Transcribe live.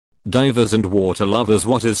Divers and water lovers,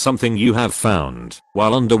 what is something you have found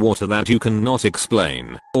while underwater that you cannot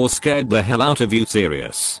explain or scared the hell out of you?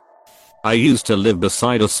 Serious. I used to live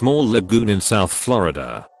beside a small lagoon in South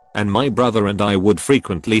Florida, and my brother and I would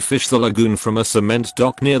frequently fish the lagoon from a cement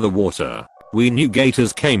dock near the water. We knew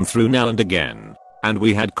gators came through now and again, and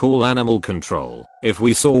we had call animal control if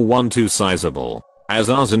we saw one too sizable,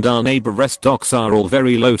 as ours and our neighbor rest docks are all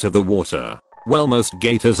very low to the water. Well, most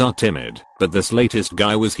gators are timid, but this latest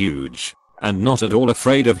guy was huge and not at all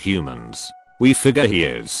afraid of humans. We figure he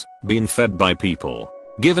is being fed by people.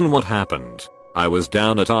 Given what happened, I was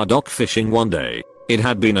down at our dock fishing one day. It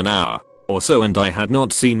had been an hour or so and I had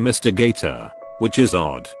not seen Mr. Gator, which is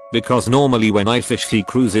odd because normally when I fish he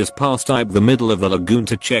cruises past the middle of the lagoon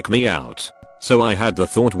to check me out. So I had the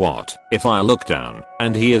thought, what if I look down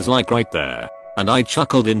and he is like right there? And I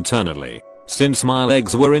chuckled internally, since my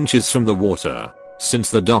legs were inches from the water.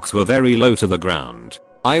 Since the docks were very low to the ground,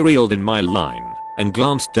 I reeled in my line and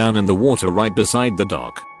glanced down in the water right beside the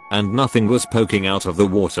dock, and nothing was poking out of the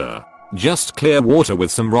water. Just clear water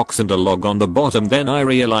with some rocks and a log on the bottom. Then I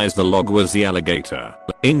realized the log was the alligator,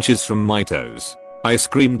 inches from my toes. I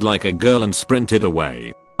screamed like a girl and sprinted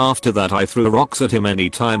away. After that I threw rocks at him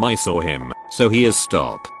anytime I saw him, so he has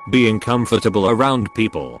stopped being comfortable around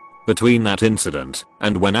people. Between that incident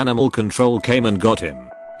and when animal control came and got him,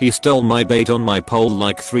 he stole my bait on my pole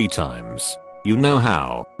like 3 times. You know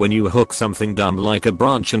how, when you hook something dumb like a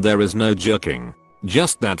branch and there is no jerking,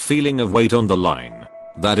 just that feeling of weight on the line.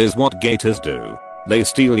 That is what gators do. They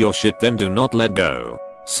steal your shit then do not let go.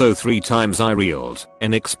 So 3 times I reeled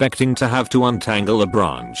in expecting to have to untangle a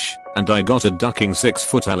branch, and I got a ducking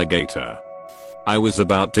 6-foot alligator. I was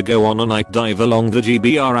about to go on a night dive along the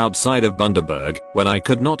GBR outside of Bundaberg when I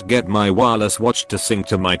could not get my wireless watch to sync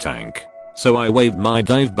to my tank. So I waved my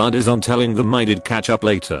dive buddies on, telling them I did catch up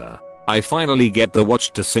later. I finally get the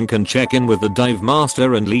watch to sync and check in with the dive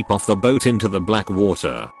master and leap off the boat into the black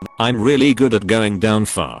water. I'm really good at going down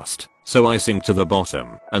fast, so I sink to the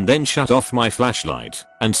bottom and then shut off my flashlight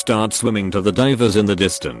and start swimming to the divers in the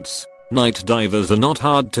distance. Night divers are not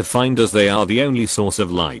hard to find as they are the only source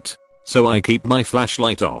of light. So I keep my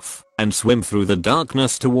flashlight off and swim through the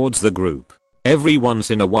darkness towards the group. Every once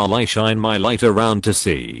in a while I shine my light around to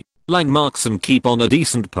see landmarks and keep on a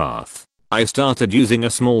decent path. I started using a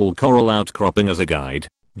small coral outcropping as a guide.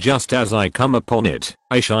 Just as I come upon it,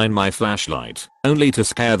 I shine my flashlight, only to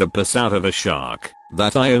scare the piss out of a shark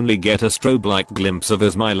that I only get a strobe-like glimpse of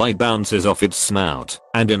as my light bounces off its snout,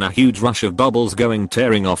 and in a huge rush of bubbles going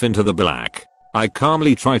tearing off into the black. I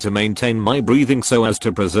calmly try to maintain my breathing so as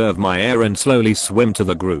to preserve my air and slowly swim to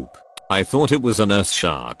the group. I thought it was a nurse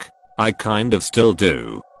shark. I kind of still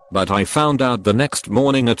do. But I found out the next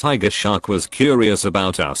morning a tiger shark was curious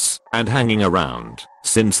about us and hanging around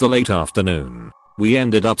since the late afternoon. We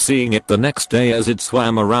ended up seeing it the next day as it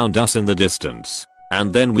swam around us in the distance.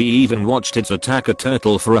 And then we even watched it attack a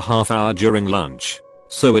turtle for a half hour during lunch.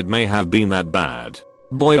 So it may have been that bad.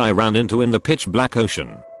 Boy, I ran into in the pitch black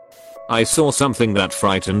ocean. I saw something that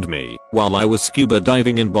frightened me while I was scuba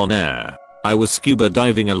diving in Bonaire. I was scuba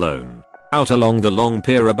diving alone, out along the long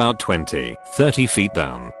pier about 20-30 feet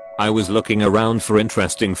down. I was looking around for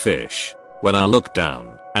interesting fish when I looked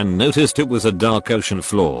down and noticed it was a dark ocean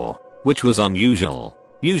floor, which was unusual.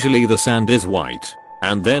 Usually the sand is white.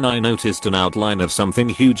 And then I noticed an outline of something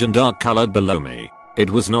huge and dark colored below me. It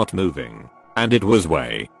was not moving, and it was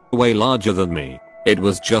way larger than me. It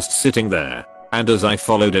was just sitting there. And as I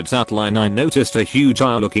followed its outline I noticed a huge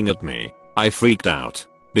eye looking at me. I freaked out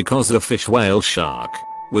because the fish whale shark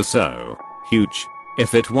was so huge.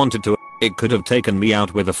 If it wanted to, it could have taken me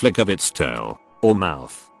out with a flick of its tail or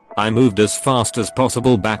mouth. I moved as fast as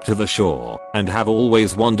possible back to the shore and have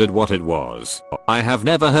always wondered what it was. I have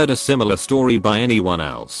never heard a similar story by anyone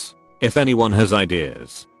else. If anyone has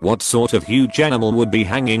ideas, what sort of huge animal would be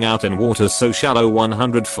hanging out in water so shallow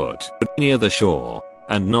 100 foot near the shore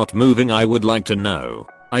and not moving, I would like to know.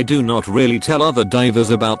 I do not really tell other divers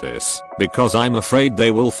about this because I'm afraid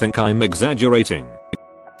they will think I'm exaggerating.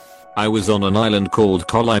 I was on an island called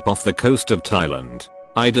Koh Lipe off the coast of Thailand.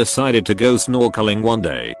 I decided to go snorkeling one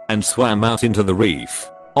day and swam out into the reef.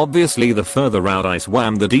 Obviously the further out I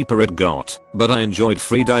swam the deeper it got, but I enjoyed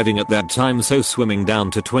freediving at that time, so swimming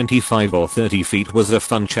down to 25 or 30 feet was a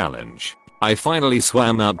fun challenge. I finally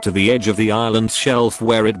swam out to the edge of the island's shelf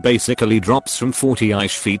where it basically drops from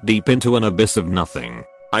 40-ish feet deep into an abyss of nothing.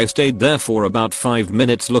 I stayed there for about 5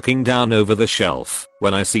 minutes looking down over the shelf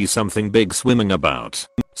when I see something big swimming about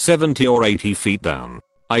 70 or 80 feet down.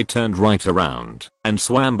 I turned right around and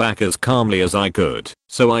swam back as calmly as I could,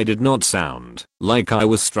 so I did not sound like I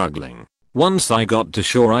was struggling. Once I got to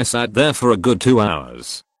shore I sat there for a good 2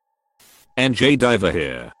 hours. NJ diver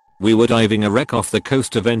here. We were diving a wreck off the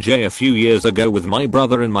coast of NJ a few years ago with my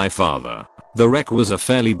brother and my father. The wreck was a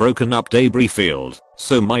fairly broken up debris field,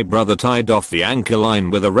 so my brother tied off the anchor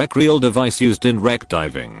line with a wreck reel device used in wreck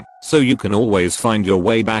diving, so you can always find your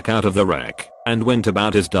way back out of the wreck, and went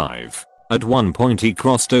about his dive. At one point he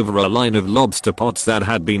crossed over a line of lobster pots that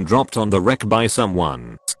had been dropped on the wreck by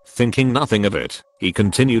someone. Thinking nothing of it, he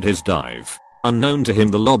continued his dive. Unknown to him,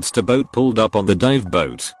 the lobster boat pulled up on the dive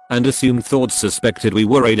boat and suspected we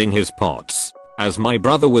were raiding his pots. As my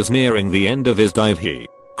brother was nearing the end of his dive, he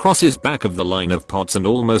crosses back of the line of pots and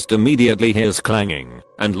almost immediately hears clanging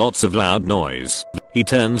and lots of loud noise. He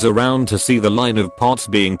turns around to see the line of pots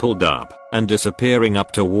being pulled up and disappearing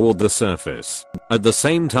up toward the surface. At the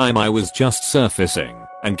same time, I was just surfacing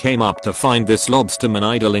and came up to find this lobsterman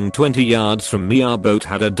idling 20 yards from me. Our boat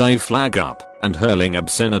had a dive flag up and hurling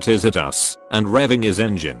obscenities at us and revving his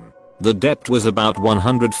engine. The depth was about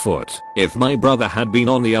 100 foot. If my brother had been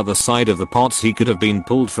on the other side of the pots, he could have been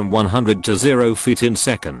pulled from 100 to 0 feet in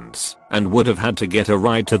seconds and would have had to get a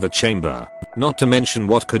ride to the chamber. Not to mention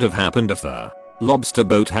what could have happened if the lobster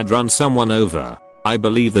boat had run someone over. I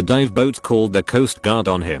believe the dive boat called the Coast Guard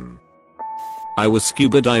on him. I was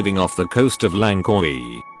scuba diving off the coast of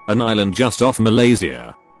Langkawi, an island just off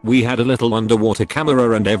Malaysia. We had a little underwater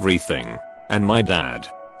camera and everything, and my dad,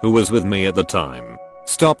 who was with me at the time,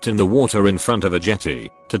 stopped in the water in front of a jetty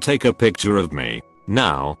to take a picture of me.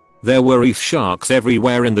 Now, there were reef sharks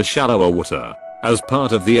everywhere in the shallower water. As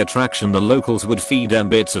part of the attraction, the locals would feed them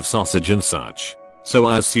bits of sausage and such. So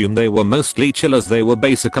I assume they were mostly chillers. They were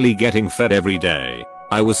basically getting fed every day.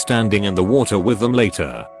 I was standing in the water with them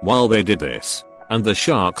later while they did this, and the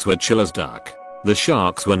sharks were chill as duck. The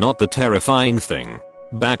sharks were not the terrifying thing.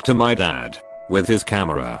 Back to my dad, with his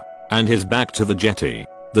camera, and his back to the jetty.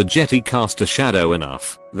 The jetty cast a shadow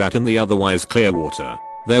enough that in the otherwise clear water,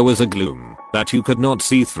 there was a gloom that you could not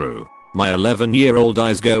see through. My 11-year-old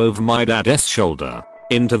eyes go over my dad's shoulder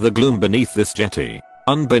into the gloom beneath this jetty.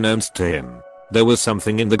 Unbeknownst to him, there was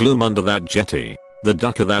something in the gloom under that jetty. The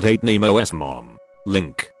ducker that ate Nemo's mom.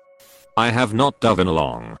 Link. I have not dove in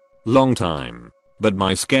a long time, but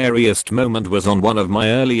my scariest moment was on one of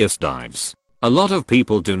my earliest dives. A lot of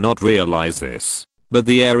people do not realize this, but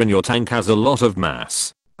the air in your tank has a lot of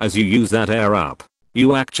mass. As you use that air up,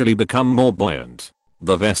 you actually become more buoyant.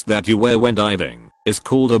 The vest that you wear when diving is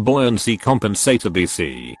called a buoyancy compensator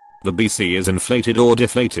BC. The BC is inflated or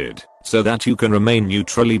deflated so that you can remain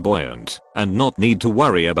neutrally buoyant and not need to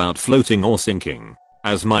worry about floating or sinking.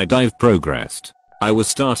 As my dive progressed, I was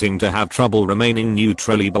starting to have trouble remaining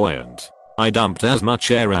neutrally buoyant. I dumped as much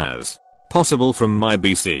air as possible from my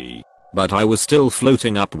BC, but I was still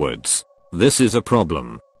floating upwards. This is a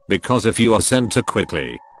problem, because if you are sent too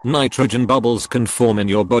quickly, nitrogen bubbles can form in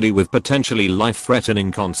your body with potentially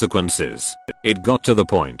life-threatening consequences. It got to the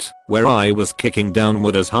point where I was kicking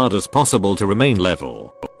downward as hard as possible to remain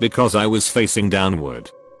level, because I was facing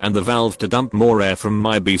downward, and the valve to dump more air from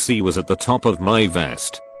my BC was at the top of my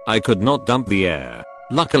vest. I could not dump the air.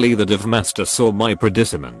 Luckily the dive master saw my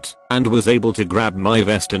predicament and was able to grab my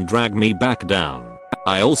vest and drag me back down.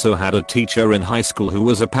 I also had a teacher in high school who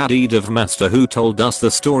was a PADI dive master who told us the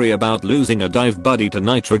story about losing a dive buddy to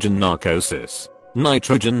nitrogen narcosis.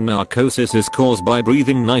 Nitrogen narcosis is caused by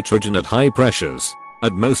breathing nitrogen at high pressures.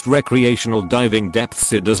 At most recreational diving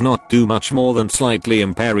depths it does not do much more than slightly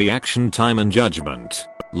impair reaction time and judgment,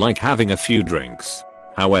 like having a few drinks.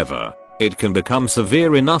 However, it can become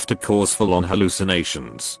severe enough to cause full-on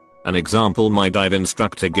hallucinations. An example my dive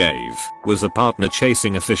instructor gave was a partner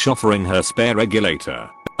chasing a fish offering her spare regulator.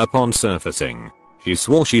 Upon surfacing, she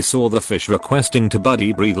swore she saw the fish requesting to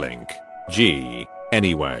buddy breathe link.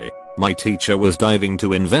 Anyway, my teacher was diving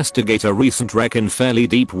to investigate a recent wreck in fairly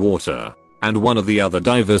deep water, and one of the other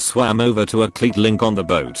divers swam over to a cleat link on the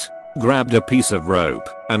boat, grabbed a piece of rope,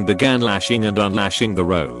 and began lashing and unlashing the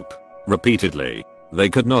rope repeatedly. They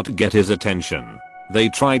could not get his attention. They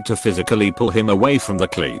tried to physically pull him away from the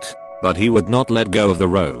cleat, but he would not let go of the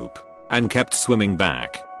rope and kept swimming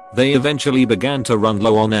back. They eventually began to run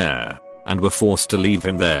low on air and were forced to leave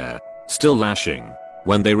him there, still lashing.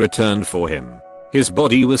 When they returned for him, his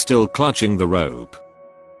body was still clutching the rope.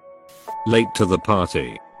 Late to the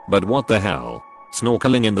party, but what the hell?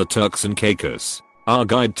 Snorkeling in the Turks and Caicos. Our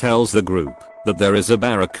guide tells the group that there is a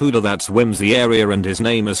barracuda that swims the area and his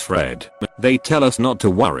name is Fred. They tell us not to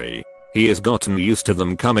worry. He has gotten used to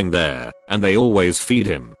them coming there, and they always feed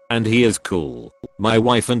him, and he is cool. My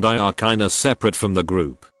wife and I are kinda separate from the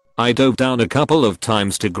group. I dove down a couple of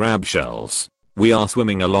times to grab shells. We are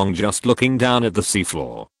swimming along just looking down at the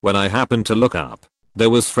seafloor when I happened to look up. There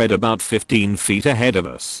was Fred about 15 feet ahead of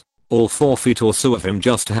us. all 4 feet or so of him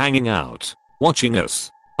just hanging out, watching us.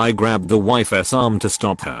 I grabbed the wife's arm to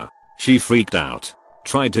stop her. She freaked out,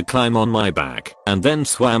 tried to climb on my back, and then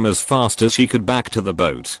swam as fast as she could back to the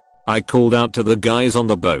boat. I called out to the guys on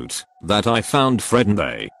the boat that I found Fred and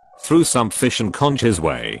they threw some fish and conch his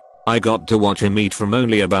way. I got to watch him eat from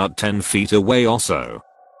only about 10 feet away or so.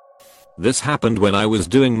 This happened when I was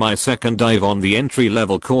doing my second dive on the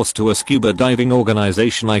entry-level course to a scuba diving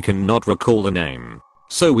organization I cannot recall the name.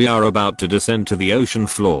 So we are about to descend to the ocean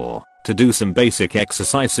floor to do some basic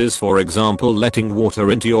exercises, for example letting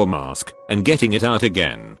water into your mask and getting it out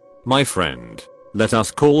again. My friend, let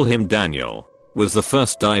us call him Daniel, was the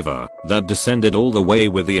first diver that descended all the way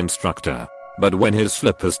with the instructor. But when his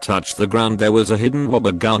flippers touched the ground there was a hidden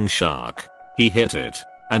wobbegang shark. He hit it,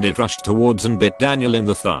 and it rushed towards and bit Daniel in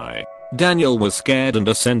the thigh. Daniel was scared and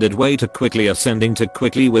ascended way too quickly. Ascending too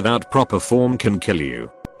quickly without proper form can kill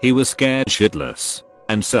you. He was scared shitless.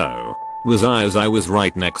 And so was I, as I was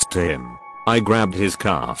right next to him. I grabbed his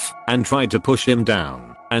calf and tried to push him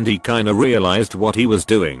down, and he kinda realized what he was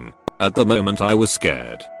doing. At the moment I was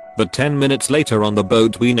scared. But 10 minutes later on the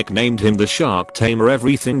boat we nicknamed him the Shark Tamer.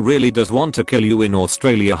 Everything really does want to kill you in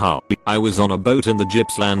Australia. How? I was on a boat in the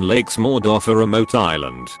Gippsland Lakes moored off a remote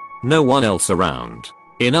island. No one else around.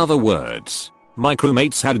 In other words, my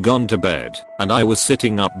crewmates had gone to bed, and I was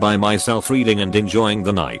sitting up by myself reading and enjoying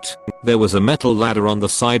the night. There was a metal ladder on the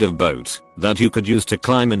side of boat that you could use to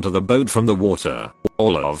climb into the boat from the water.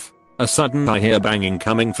 All of a sudden I hear banging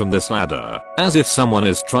coming from this ladder, as if someone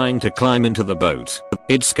is trying to climb into the boat.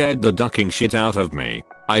 It scared the ducking shit out of me.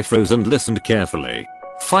 I froze and listened carefully.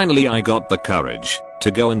 Finally I got the courage to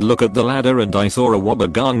go and look at the ladder, and I saw a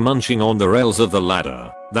wobbegang munching on the rails of the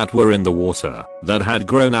ladder that were in the water that had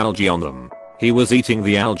grown algae on them. He was eating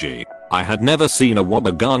the algae. I had never seen a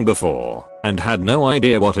wobbegang before and had no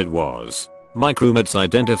idea what it was. My crewmates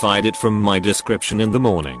identified it from my description in the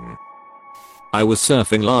morning. I was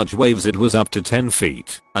surfing large waves. It was up to 10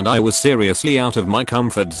 feet, and I was seriously out of my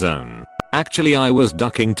comfort zone. Actually I was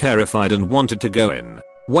ducking, terrified, and wanted to go in.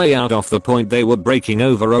 Way out off the point they were breaking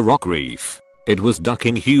over a rock reef. It was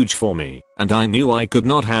ducking huge for me, and I knew I could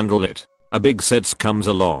not handle it. A big sets comes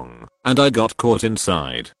along, and I got caught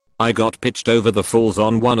inside. I got pitched over the falls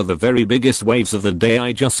on one of the very biggest waves of the day.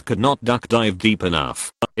 I just could not duck dive deep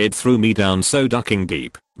enough. It threw me down so ducking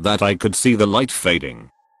deep that I could see the light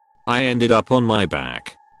fading. I ended up on my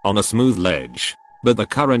back on a smooth ledge, but the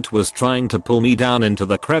current was trying to pull me down into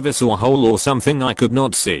the crevice or hole or something I could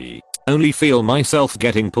not see. Only feel myself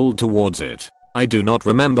getting pulled towards it. I do not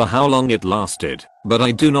remember how long it lasted, but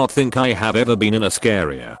I do not think I have ever been in a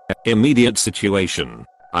scarier, immediate situation.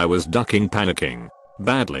 I was ducking, panicking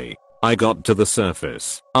badly. I got to the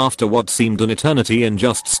surface after what seemed an eternity and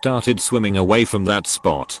just started swimming away from that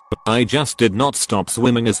spot. I just did not stop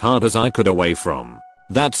swimming as hard as I could away from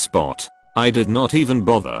that spot. I did not even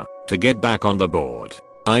bother to get back on the board.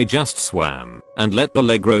 I just swam and let the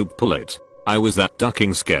leg rope pull it. I was that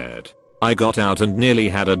ducking scared. I got out and nearly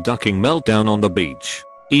had a ducking meltdown on the beach.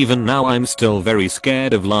 Even now I'm still very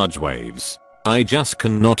scared of large waves. I just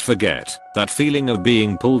cannot forget that feeling of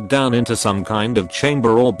being pulled down into some kind of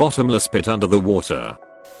chamber or bottomless pit under the water.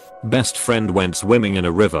 Best friend went swimming in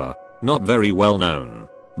a river, not very well known,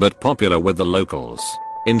 but popular with the locals.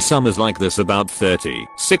 In summers like this about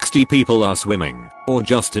 30-60 people are swimming or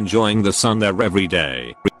just enjoying the sun there every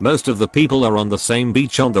day. Most of the people are on the same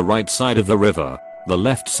beach on the right side of the river. The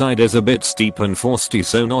left side is a bit steep and frosty,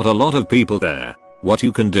 so not a lot of people there. What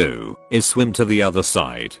you can do is swim to the other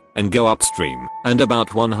side and go upstream, and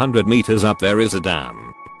about 100 meters up there is a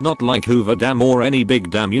dam. Not like Hoover Dam or any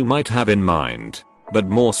big dam you might have in mind, but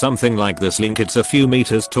more something like this link. It's a few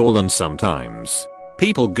meters tall and sometimes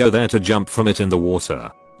people go there to jump from it in the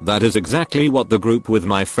water. That is exactly what the group with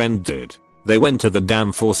my friend did. They went to the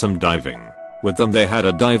dam for some diving. With them they had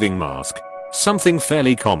a diving mask, something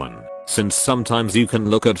fairly common, since sometimes you can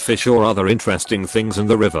look at fish or other interesting things in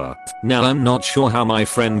the river. Now I'm not sure how my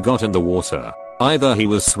friend got in the water. Either he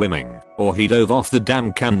was swimming or he dove off the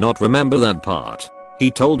dam, cannot remember that part.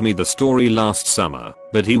 He told me the story last summer,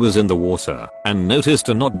 but he was in the water and noticed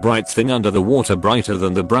a not bright thing under the water, brighter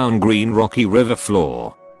than the brown-green rocky river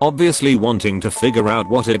floor. Obviously wanting to figure out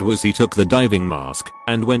what it was, he took the diving mask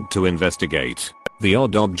and went to investigate. The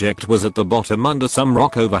odd object was at the bottom under some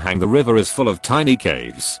rock overhang. The river is full of tiny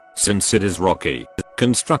caves, since it is rocky.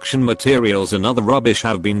 Construction materials and other rubbish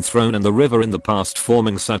have been thrown in the river in the past,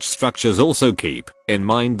 forming such structures. Also keep in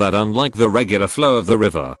mind that unlike the regular flow of the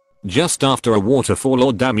river, just after a waterfall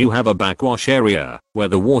or dam you have a backwash area where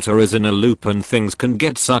the water is in a loop and things can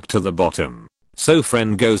get sucked to the bottom. So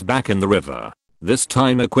friend goes back in the river, this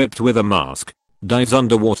time equipped with a mask. dives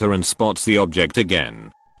underwater and spots the object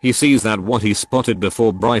again. He sees that what he spotted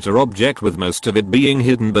before brighter object with most of it being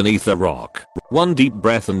hidden beneath a rock. One deep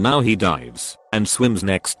breath and now he dives and swims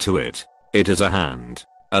next to it. It is a hand.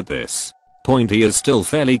 At this point he is still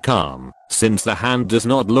fairly calm, since the hand does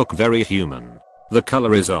not look very human. The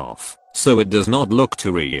color is off, so it does not look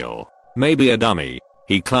too real. Maybe a dummy.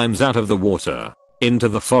 He climbs out of the water, into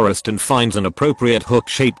the forest and finds an appropriate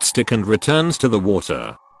hook-shaped stick and returns to the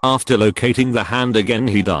water. After locating the hand again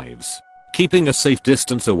he dives, keeping a safe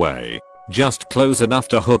distance away, just close enough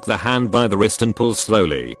to hook the hand by the wrist and pull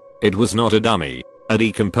slowly. It was not a dummy. A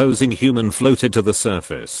decomposing human floated to the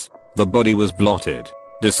surface. The body was blotted,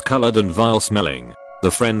 discolored and vile smelling.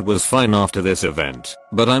 The friend was fine after this event,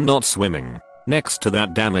 but I'm not swimming next to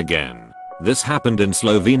that dam again. This happened in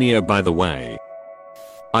Slovenia, by the way.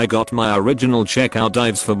 I got my original checkout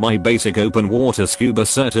dives for my basic open water scuba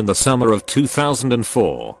cert in the summer of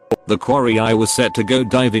 2004. The quarry I was set to go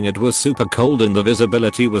diving at was super cold and the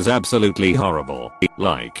visibility was absolutely horrible.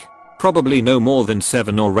 Like, probably no more than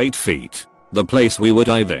 7 or 8 feet. The place we were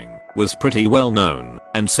diving was pretty well known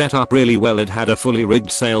and set up really well. It had a fully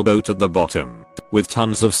rigged sailboat at the bottom, with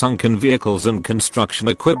tons of sunken vehicles and construction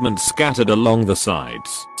equipment scattered along the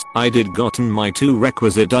sides. I did gotten my 2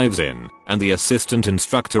 requisite dives in, and the assistant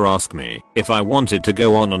instructor asked me if I wanted to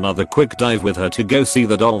go on another quick dive with her to go see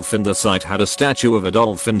the dolphin. The site had a statue of a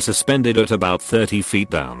dolphin suspended at about 30 feet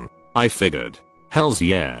down. I figured, hells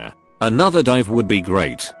yeah, another dive would be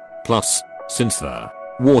great. Plus, since the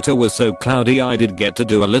water was so cloudy I did get to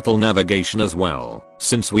do a little navigation as well,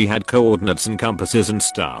 since we had coordinates and compasses and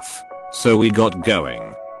stuff. So we got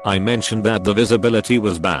going. I mentioned that the visibility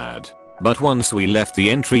was bad, but once we left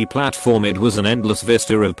the entry platform it was an endless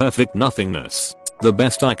vista of perfect nothingness. The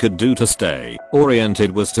best I could do to stay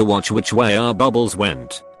oriented was to watch which way our bubbles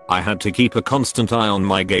went. I had to keep a constant eye on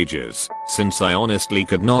my gauges, since I honestly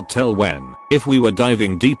could not tell if we were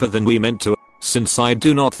diving deeper than we meant to, since I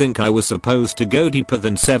do not think I was supposed to go deeper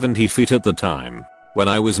than 70 feet at the time. When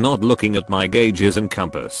I was not looking at my gauges and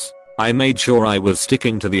compass, I made sure I was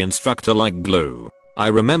sticking to the instructor like glue. I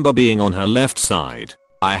remember being on her left side.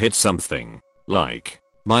 I hit something, like,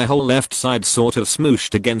 my whole left side sort of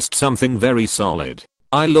smooshed against something very solid.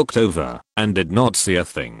 I looked over and did not see a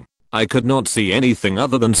thing. I could not see anything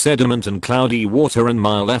other than sediment and cloudy water, and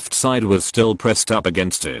my left side was still pressed up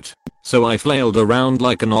against it. So I flailed around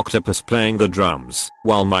like an octopus playing the drums,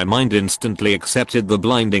 while my mind instantly accepted the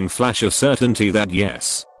blinding flash of certainty that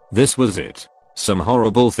yes, this was it. Some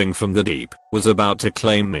horrible thing from the deep was about to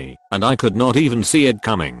claim me, and I could not even see it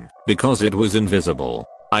coming, because it was invisible.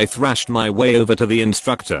 I thrashed my way over to the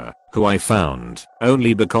instructor, who I found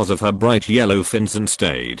only because of her bright yellow fins, and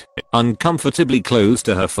stayed uncomfortably close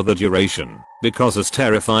to her for the duration, because as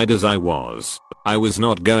terrified as I was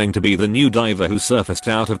not going to be the new diver who surfaced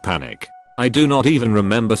out of panic. I do not even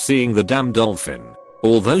remember seeing the damn dolphin,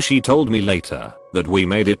 although she told me later that we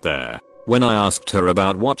made it there. When I asked her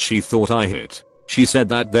about what she thought I hit, she said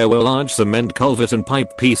that there were large cement culvert and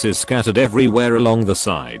pipe pieces scattered everywhere along the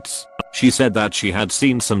sides. She said that she had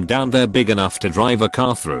seen some down there big enough to drive a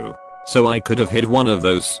car through, so I could have hit one of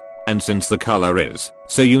those, and since the color is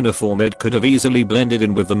so uniform it could have easily blended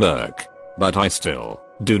in with the murk, but I still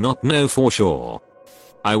do not know for sure.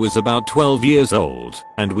 I was about 12 years old,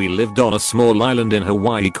 and we lived on a small island in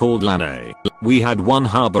Hawaii called Lanai. We had one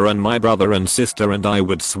harbor and my brother and sister and I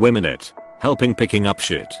would swim in it, helping picking up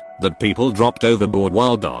shit that people dropped overboard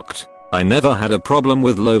while docked. I never had a problem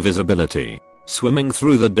with low visibility, swimming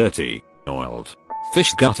through the dirty, oiled,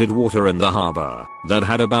 fish-gutted water in the harbor that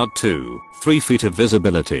had about 2-3 feet of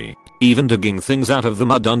visibility. Even digging things out of the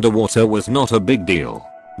mud underwater was not a big deal.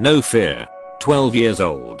 No fear. 12 years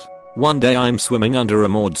old. One day I'm swimming under a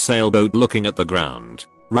moored sailboat looking at the ground.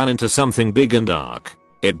 Ran into something big and dark.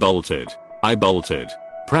 It bolted. I bolted.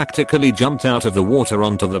 Practically jumped out of the water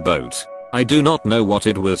onto the boat. I do not know what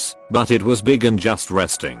it was, but it was big and just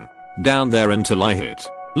resting down there until I hit.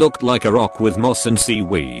 Looked like a rock with moss and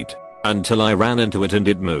seaweed. Until I ran into it and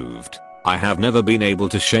it moved. I have never been able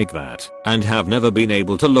to shake that, and have never been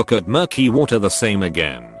able to look at murky water the same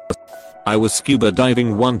again. I was scuba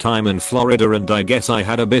diving one time in Florida and I guess I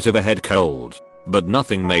had a bit of a head cold, but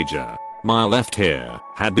nothing major. My left ear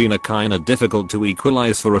had been a kinda difficult to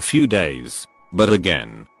equalize for a few days, but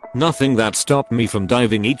again, nothing that stopped me from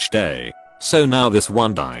diving each day. So now this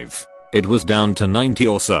one dive, it was down to 90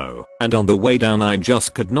 or so, and on the way down I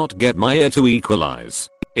just could not get my ear to equalize.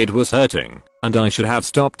 It was hurting, and I should have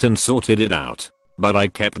stopped and sorted it out, but I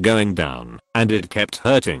kept going down, and it kept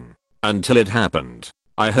hurting, until it happened.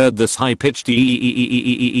 I heard this high-pitched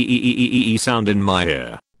sound in my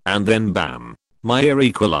ear, and then bam, my ear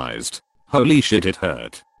equalized. Holy shit, it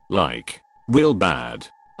hurt. Like, real bad.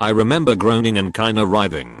 I remember groaning and kinda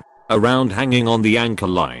writhing around, hanging on the anchor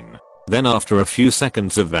line. Then after a few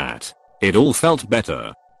seconds of that, it all felt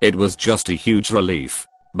better. It was just a huge relief.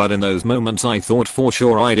 But in those moments I thought for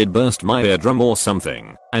sure I did burst my eardrum or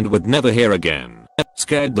something and would never hear again.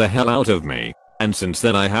 Scared the hell out of me. And since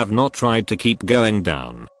then I have not tried to keep going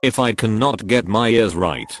down if I cannot get my ears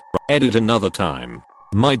right. Edit another time.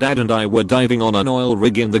 My dad and I were diving on an oil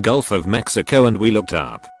rig in the Gulf of Mexico and we looked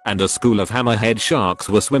up and a school of hammerhead sharks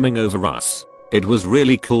were swimming over us. It was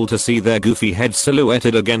really cool to see their goofy heads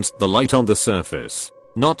silhouetted against the light on the surface.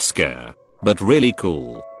 Not scare, but really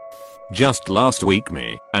cool. Just last week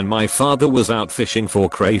me and my father was out fishing for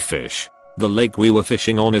crayfish. The lake we were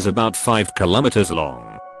fishing on is about 5 kilometers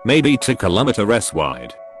long, maybe 2 kilometers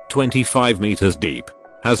wide, 25 meters deep,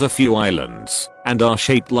 has a few islands, and are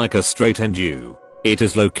shaped like a straight U. It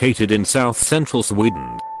is located in south central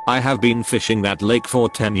Sweden. I have been fishing that lake for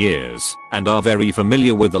 10 years and are very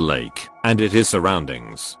familiar with the lake and its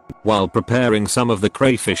surroundings. While preparing some of the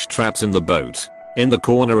crayfish traps in the boat, in the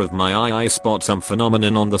corner of my eye I spot some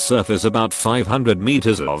phenomenon on the surface about 500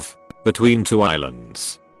 meters off, between 2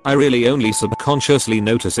 islands. I really only subconsciously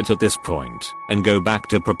notice it at this point and go back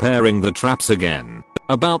to preparing the traps again.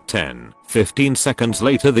 About 10-15 seconds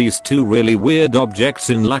later these 2 really weird objects,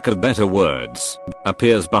 in lack of better words,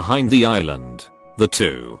 appears behind the island. The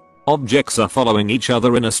 2 objects are following each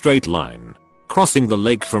other in a straight line, crossing the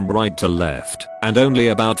lake from right to left and only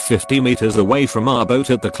about 50 meters away from our boat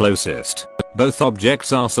at the closest. Both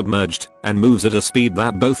objects are submerged and moves at a speed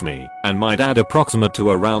that both me and my dad approximate to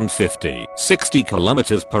around 50-60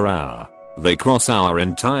 kilometers per hour. They cross our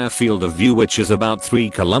entire field of view, which is about 3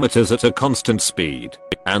 kilometers at a constant speed,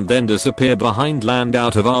 and then disappear behind land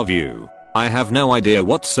out of our view. I have no idea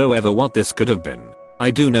whatsoever what this could have been.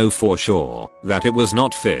 I do know for sure that it was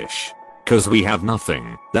not fish, cause we have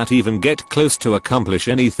nothing that even get close to accomplish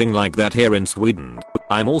anything like that here in Sweden.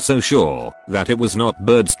 I'm also sure that it was not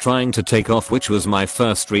birds trying to take off, which was my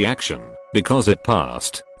first reaction, because it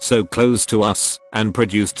passed so close to us and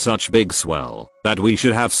produced such big swell that we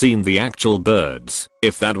should have seen the actual birds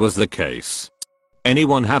if that was the case.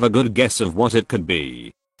 Anyone have a good guess of what it could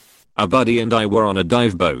be? A buddy and I were on a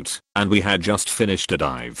dive boat and we had just finished a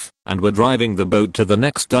dive and were driving the boat to the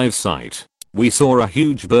next dive site. We saw a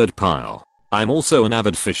huge bird pile. I'm also an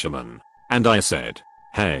avid fisherman, and I said,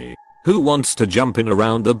 "Hey, who wants to jump in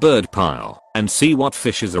around the bird pile and see what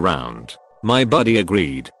fish is around?" My buddy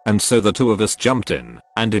agreed, and so the 2 of us jumped in,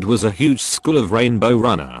 and it was a huge school of rainbow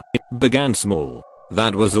runner. It began small.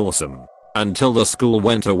 That was awesome. Until the school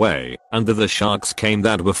went away and the sharks came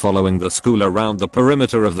that were following the school around the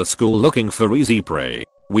perimeter of the school looking for easy prey.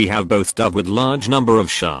 We have both dove with large number of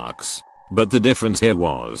sharks, but the difference here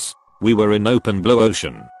was we were in open blue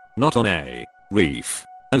ocean, not on a reef.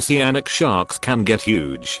 Oceanic sharks can get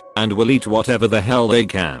huge and will eat whatever the hell they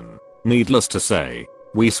can. Needless to say,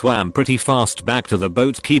 we swam pretty fast back to the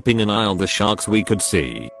boat, keeping an eye on the sharks we could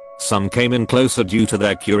see. Some came in closer due to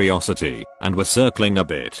their curiosity and were circling a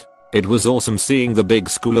bit. It was awesome seeing the big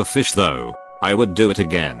school of fish though. I would do it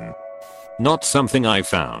again. Not something I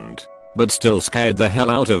found, but still scared the hell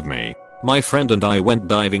out of me. My friend and I went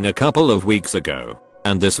diving a couple of weeks ago,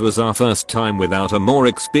 and this was our first time without a more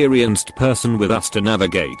experienced person with us to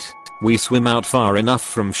navigate. We swim out far enough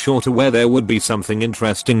from shore to where there would be something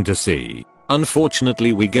interesting to see.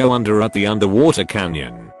 Unfortunately we go under at the underwater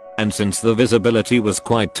canyon, and since the visibility was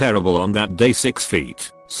quite terrible on that day, 6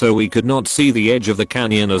 feet, so we could not see the edge of the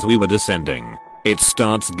canyon as we were descending. It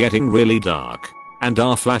starts getting really dark, and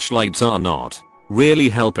our flashlights are not really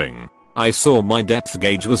helping. I saw my depth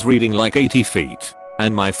gauge was reading like 80 feet.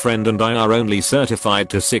 And my friend and I are only certified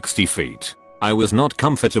to 60 feet. I was not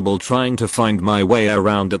comfortable trying to find my way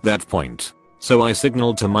around at that point, so I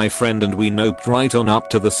signaled to my friend and we noped right on up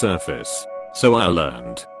to the surface. So I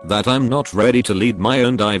learned that I'm not ready to lead my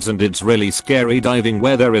own dives, and it's really scary diving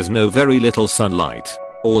where there is no very little sunlight.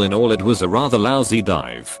 All in all, it was a rather lousy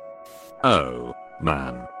dive. Oh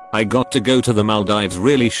man, I got to go to the Maldives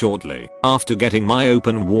really shortly after getting my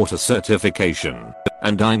open water certification,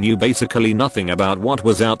 and I knew basically nothing about what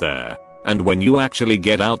was out there. And when you actually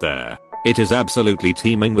get out there, it is absolutely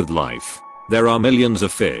teeming with life. There are millions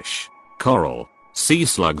of fish, coral, sea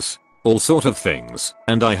slugs, all sort of things,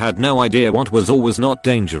 and I had no idea what was or was not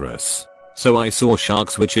dangerous. So I saw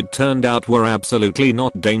sharks, which it turned out were absolutely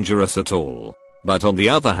not dangerous at all. But on the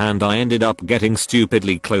other hand, I ended up getting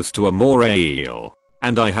stupidly close to a moray eel,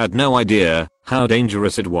 and I had no idea how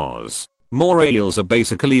dangerous it was. Moray eels are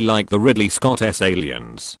basically like the Ridley Scott's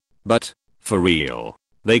Aliens, but for real.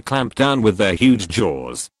 They clamp down with their huge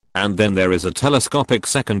jaws And then there is a telescopic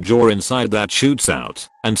second jaw inside that shoots out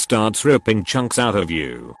and starts ripping chunks out of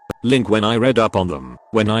you. Link when I read up on them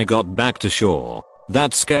when I got back to shore.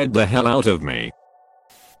 That scared the hell out of me.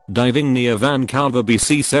 Diving near Vancouver,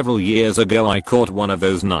 BC several years ago, I caught one of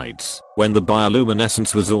those nights when the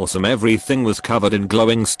bioluminescence was awesome. Everything was covered in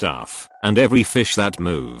glowing stuff, and every fish that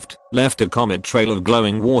moved left a comet trail of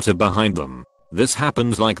glowing water behind them. This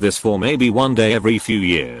happens like this for maybe one day every few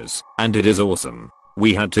years, and it is awesome.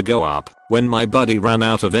 We had to go up when my buddy ran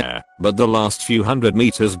out of air, but the last few hundred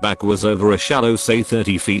meters back was over a shallow, say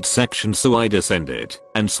 30 feet section, so I descended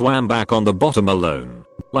and swam back on the bottom alone.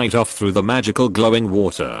 Light off through the magical glowing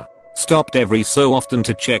water. Stopped every so often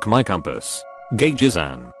to check my compass gauges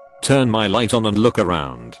and turn my light on and look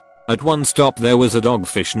around. At one stop there was a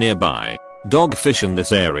dogfish nearby. Dogfish in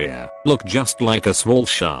this area look just like a small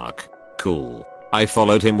shark. Cool. I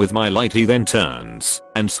followed him with my light. He then turns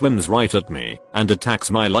and swims right at me and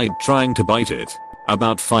attacks my light, trying to bite it.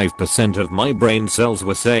 About 5% of my brain cells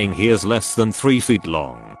were saying he is less than 3 feet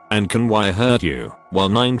long and can why hurt you, while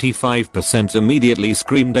 95% immediately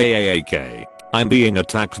screamed AAAK. I'm being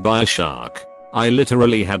attacked by a shark. I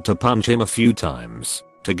literally had to punch him a few times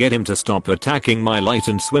to get him to stop attacking my light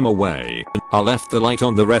and swim away. I left the light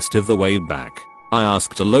on the rest of the way back. I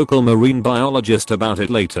asked a local marine biologist about it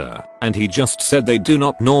later, and he just said they do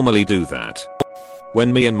not normally do that.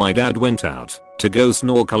 When me and my dad went out to go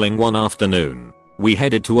snorkeling one afternoon, we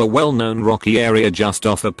headed to a well-known rocky area just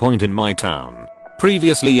off a point in my town.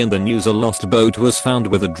 Previously in the news, a lost boat was found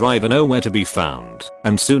with a driver nowhere to be found,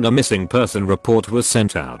 and soon a missing person report was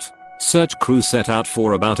sent out. Search crew set out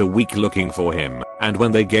for about a week looking for him, and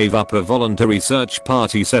when they gave up, a voluntary search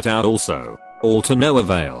party set out also, all to no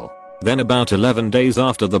avail. Then about 11 days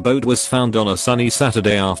after the boat was found on a sunny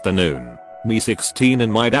Saturday afternoon, me 16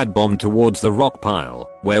 and my dad bombed towards the rock pile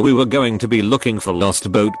where we were going to be looking for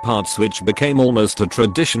lost boat parts, which became almost a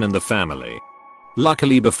tradition in the family.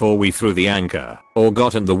 Luckily, before we threw the anchor or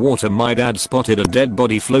got in the water, my dad spotted a dead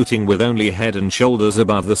body floating with only head and shoulders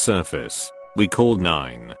above the surface. We called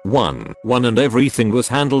 911 and everything was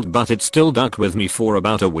handled, but it still stuck with me for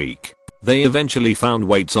about a week. They eventually found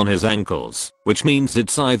weights on his ankles, which means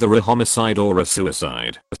it's either a homicide or a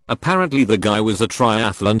suicide. Apparently the guy was a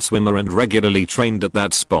triathlon swimmer and regularly trained at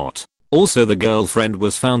that spot. Also, the girlfriend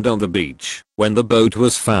was found on the beach when the boat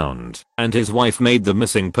was found, and his wife made the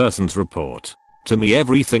missing persons report. To me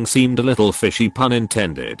everything seemed a little fishy, pun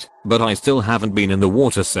intended, but I still haven't been in the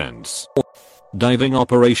water since. Diving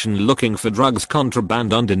operation looking for drugs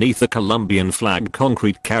contraband underneath a Colombian flag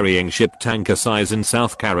concrete carrying ship tanker size in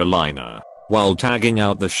South Carolina. While tagging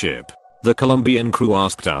out the ship, the Colombian crew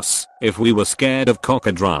asked us if we were scared of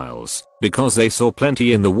crocodiles because they saw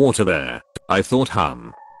plenty in the water there. I thought,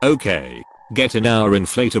 okay. Get in our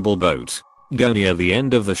inflatable boat. Go near the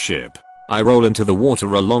end of the ship. I roll into the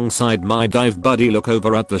water alongside my dive buddy, look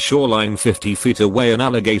over at the shoreline 50 feet away, an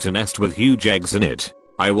alligator nest with huge eggs in it.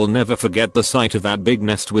 I will never forget the sight of that big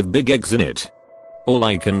nest with big eggs in it. All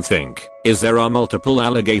I can think is there are multiple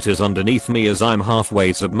alligators underneath me as I'm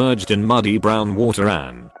halfway submerged in muddy brown water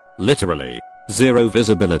and literally zero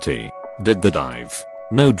visibility. Did the dive.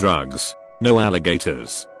 No drugs. No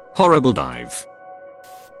alligators. Horrible dive.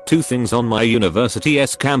 Two things: on my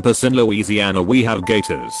university's campus in Louisiana we have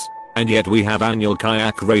gators, and yet we have annual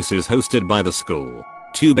kayak races hosted by the school.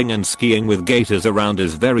 Tubing and skiing with gators around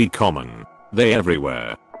is very common. They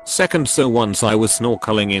everywhere. Second, so once I was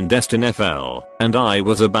snorkeling in Destin FL, and I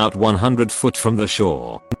was about 100 foot from the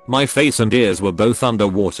shore. My face and ears were both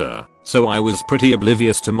underwater, so I was pretty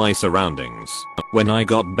oblivious to my surroundings. When I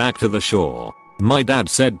got back to the shore, my dad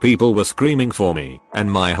said people were screaming for me,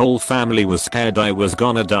 and my whole family was scared I was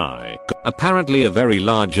gonna die. Apparently a very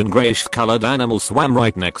large and grayish colored animal swam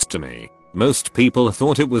right next to me. Most people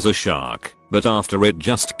thought it was a shark, but after it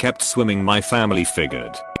just kept swimming, my family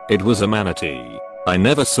figured it was a manatee. I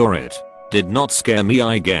never saw it. Did not scare me,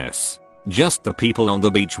 I guess. Just the people on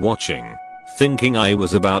the beach watching, thinking I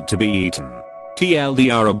was about to be eaten.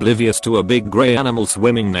 TLDR, oblivious to a big gray animal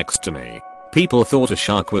swimming next to me. People thought a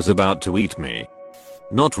shark was about to eat me.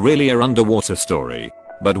 Not really a underwater story,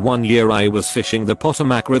 but one year I was fishing the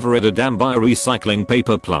Potomac River at a dam by a recycling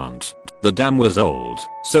paper plant. The dam was old,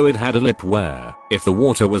 so it had a lip where, if the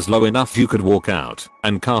water was low enough, you could walk out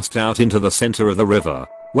and cast out into the center of the river.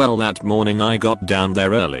 Well, that morning I got down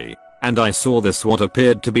there early, and I saw this what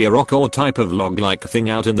appeared to be a rock or type of log-like thing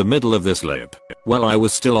out in the middle of this lip. Well, I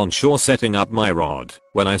was still on shore setting up my rod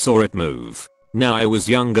when I saw it move. Now I was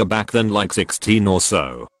younger back then, like 16 or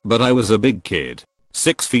so, but I was a big kid.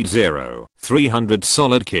 6 feet 0, 300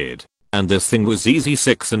 solid kid. And this thing was easy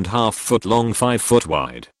 6.5 foot long, 5 foot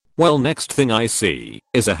wide. Well, next thing I see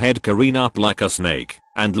is a head careen up like a snake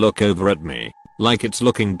and look over at me like it's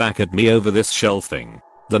looking back at me over this shell thing.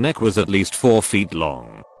 The neck was at least 4 feet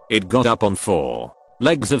long. It got up on 4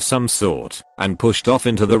 legs of some sort and pushed off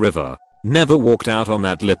into the river. Never walked out on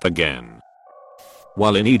that lip again.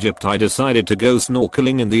 While in Egypt, I decided to go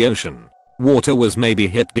snorkeling in the ocean. Water was maybe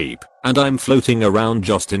hip deep and I'm floating around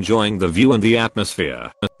just enjoying the view and the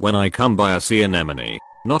atmosphere when I come by a sea anemone,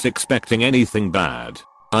 not expecting anything bad.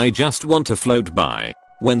 I just want to float by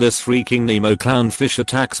when this freaking Nemo clownfish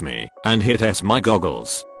attacks me and hits my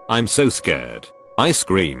goggles. I'm so scared. I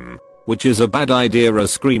scream, which is a bad idea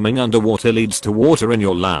as screaming underwater leads to water in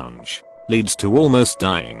your lounge, leads to almost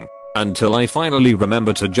dying, until I finally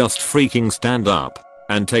remember to just freaking stand up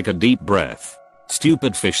and take a deep breath.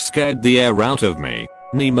 Stupid fish scared the air out of me.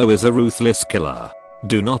 Nemo is a ruthless killer.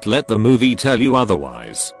 Do not let the movie tell you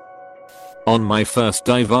otherwise. On my first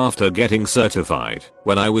dive after getting certified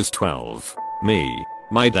when I was 12, me,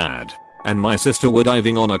 my dad, and my sister were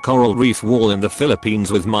diving on a coral reef wall in the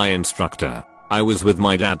Philippines with my instructor. I was with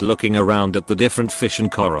my dad looking around at the different fish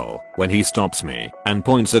and coral when he stops me and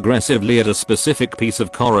points aggressively at a specific piece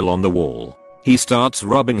of coral on the wall. He starts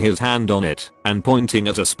rubbing his hand on it and pointing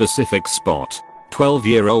at a specific spot.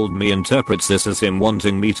 12-year-old me interprets this as him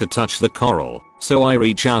wanting me to touch the coral, so I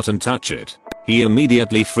reach out and touch it. He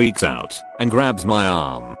immediately freaks out and grabs my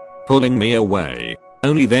arm, pulling me away.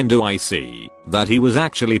 Only then do I see that he was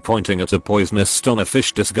actually pointing at a poisonous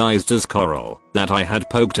stonerfish disguised as coral that I had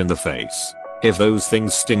poked in the face. If those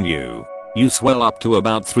things sting you, you swell up to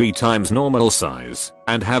about 3 times normal size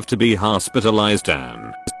and have to be hospitalized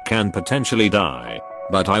and can potentially die.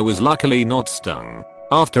 But I was luckily not stung.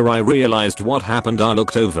 After I realized what happened, I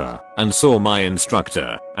looked over and saw my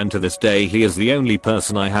instructor, and to this day he is the only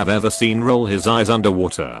person I have ever seen roll his eyes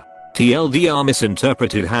underwater. TLDR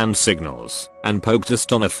misinterpreted hand signals and poked a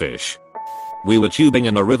stonerfish. We were tubing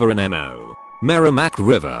in a river in MO, Merrimack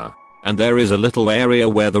River, and there is a little area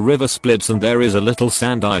where the river splits and there is a little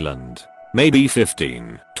sand island, maybe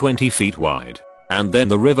 15-20 feet wide, and then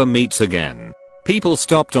the river meets again. People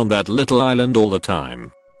stopped on that little island all the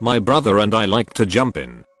time. My brother and I like to jump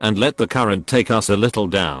in and let the current take us a little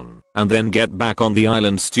down and then get back on the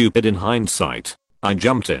island. Stupid in hindsight. I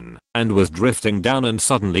jumped in and was drifting down and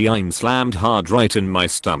suddenly I'm slammed hard right in my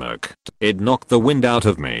stomach. It knocked the wind out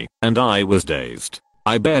of me and I was dazed.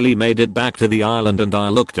 I barely made it back to the island and I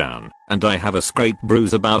look down and I have a scraped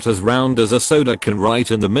bruise about as round as a soda can right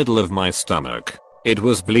in the middle of my stomach. It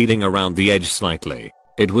was bleeding around the edge slightly.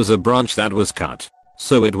 It was a branch that was cut,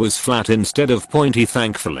 so it was flat instead of pointy,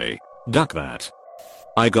 thankfully. Duck that.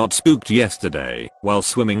 I got spooked yesterday while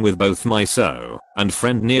swimming with both my and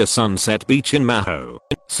friend near Sunset Beach in Maho,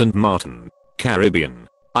 St. Martin, Caribbean.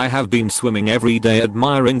 I have been swimming every day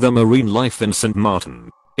admiring the marine life in St. Martin.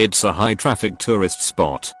 It's a high traffic tourist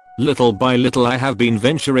spot. Little by little I have been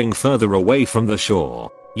venturing further away from the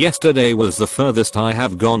shore. Yesterday was the furthest I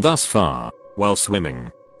have gone thus far. While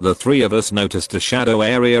swimming, the 3 of us noticed a shadow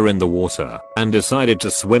area in the water and decided to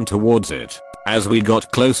swim towards it. As we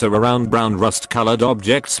got closer, a round brown rust colored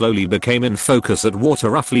object slowly became in focus at water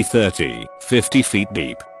roughly 30-50 feet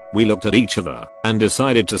deep. We looked at each other and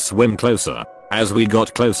decided to swim closer. As we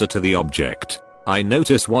got closer to the object, I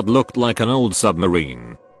noticed what looked like an old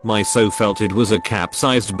submarine. My felt it was a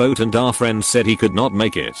capsized boat and our friend said he could not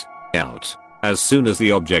make it out. As soon as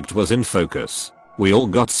the object was in focus, we all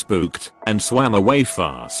got spooked and swam away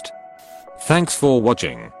fast. Thanks for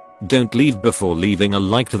watching. Don't leave before leaving a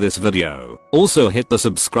like to this video. Also hit the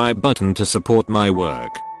subscribe button to support my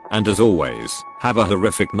work. And as always, have a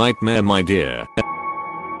horrific nightmare, my dear.